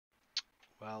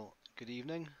Well, good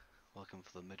evening. Welcome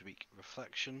for the midweek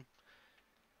reflection,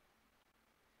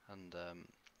 and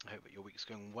I hope that your week's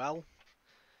going well.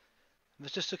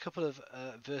 There's just a couple of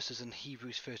verses in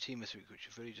Hebrews 13 this week which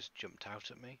have really just jumped out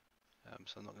at me,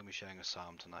 so I'm not going to be sharing a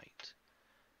psalm tonight.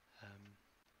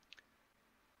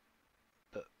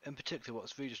 But in particular,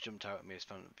 what's really just jumped out at me is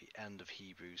found at the end of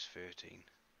Hebrews 13.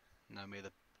 Now may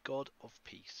the God of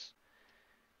peace,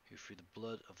 who through the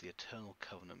blood of the eternal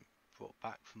covenant brought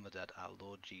back from the dead our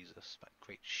Lord Jesus, that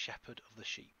great shepherd of the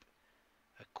sheep,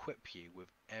 equip you with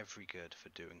every good for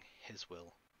doing his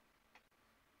will,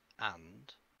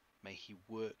 and may he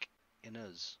work in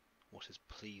us what is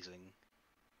pleasing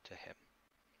to him.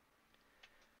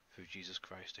 Through Jesus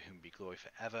Christ, to whom be glory for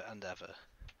ever and ever.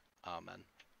 Amen.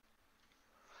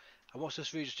 And what's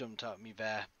just really just jumped out at me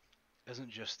there isn't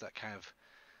just that kind of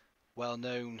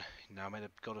well-known, may the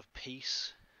God of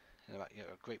peace,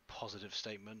 a great positive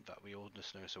statement that we all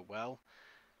just know so well,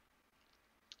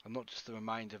 and not just the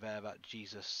reminder there that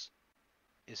Jesus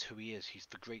is who he is. He's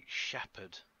the great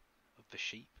shepherd of the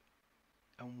sheep,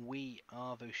 and we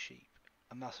are those sheep,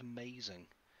 and that's amazing.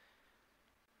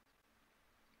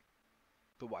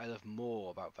 But what I love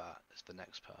more about that is the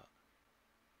next part.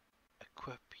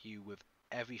 Equip you with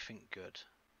everything good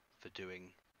for doing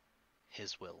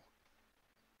his will,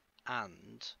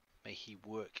 and may he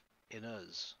work in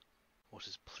us what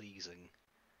is pleasing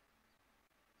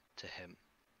to him.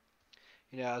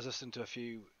 I was listening to a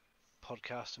few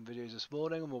podcasts and videos this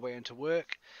morning on my way into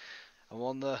work,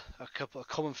 and a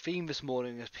common theme this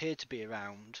morning appeared to be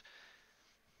around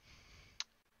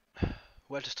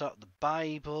where to start the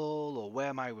Bible, or where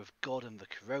am I with God and the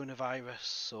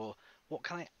coronavirus, or what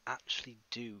can I actually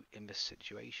do in this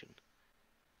situation?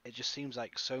 It just seems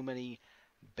like so many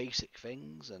basic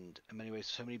things, and in many ways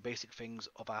so many basic things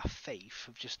of our faith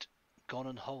have just gone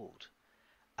on hold.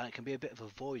 And it can be a bit of a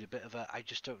void, I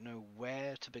just don't know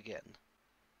where to begin.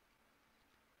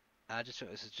 And I just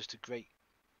think this is just a great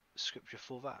scripture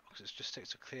for that, because it just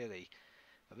states so clearly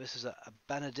that this is a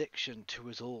benediction to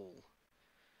us all.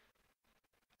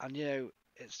 And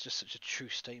it's just such a true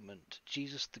statement.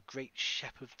 Jesus, the great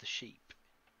shepherd of the sheep,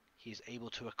 he is able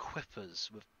to equip us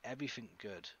with everything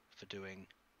good for doing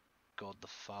God the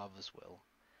Father's will.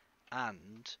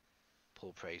 And,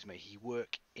 Paul prays, may he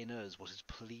work in us what is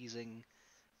pleasing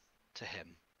to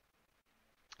him.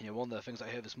 One of the things I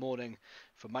heard this morning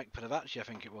from Mike Panavacci, I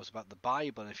think it was, about the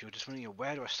Bible, and if you're just wondering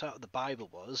where do I start with the Bible,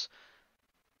 was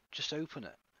just open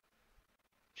it.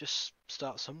 Just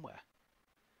start somewhere.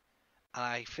 And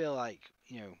I feel like,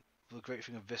 the great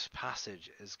thing of this passage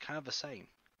is kind of the same.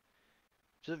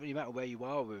 It doesn't really matter where you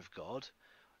are with God.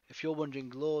 If you're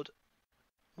wondering, Lord,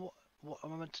 what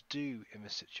am I meant to do in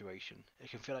this situation?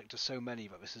 It can feel like to so many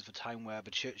that this is the time where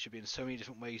the church should be in so many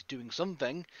different ways doing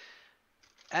something,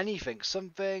 anything,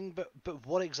 something, but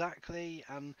what exactly?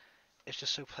 And it's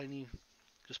just so plainly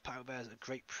just put out there as a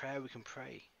great prayer we can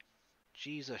pray.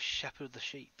 Jesus, shepherd of the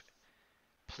sheep,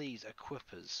 please equip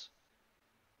us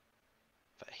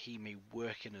that he may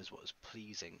work in us what is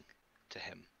pleasing to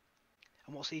him.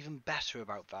 And what's even better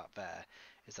about that there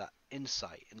is that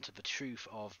insight into the truth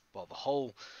of, the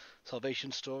whole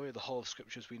salvation story, the whole of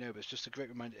scriptures we know, but it's just a great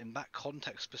reminder in that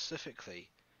context specifically,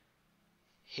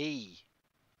 he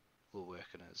will work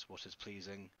in us what is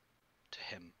pleasing to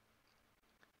him.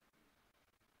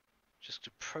 Just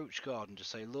approach God and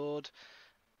just say, Lord,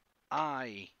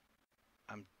 I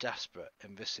am desperate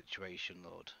in this situation,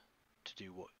 Lord, to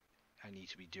do what I need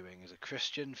to be doing as a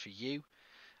Christian for you.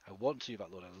 I want to do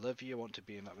that, Lord. I love you. I want to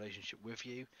be in that relationship with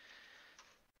you.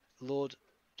 Lord,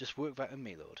 just work that in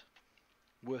me, Lord.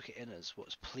 Work it in us,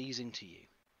 what's pleasing to you.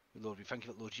 Lord, we thank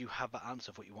you that, Lord, you have that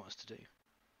answer of what you want us to do.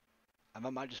 And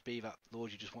that might just be that,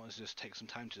 Lord, you just want us to just take some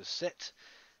time to just sit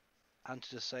and to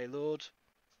just say, Lord,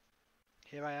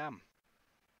 here I am.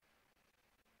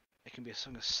 It can be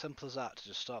something as simple as that, to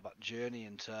just start that journey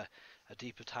into a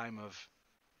deeper time of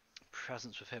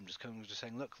presence with him. Just coming, just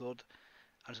saying, look, Lord,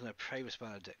 I'm just going to pray this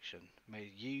benediction.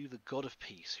 May you, the God of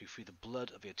peace, who through the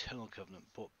blood of the eternal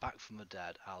covenant brought back from the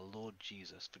dead our Lord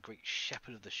Jesus, the great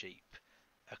shepherd of the sheep,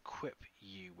 equip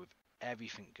you with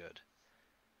everything good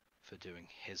for doing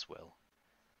his will.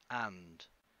 And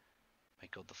may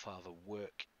God the Father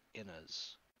work in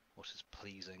us what is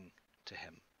pleasing to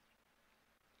him.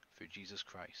 Through Jesus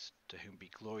Christ, to whom be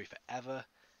glory for ever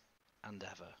and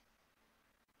ever.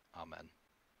 Amen.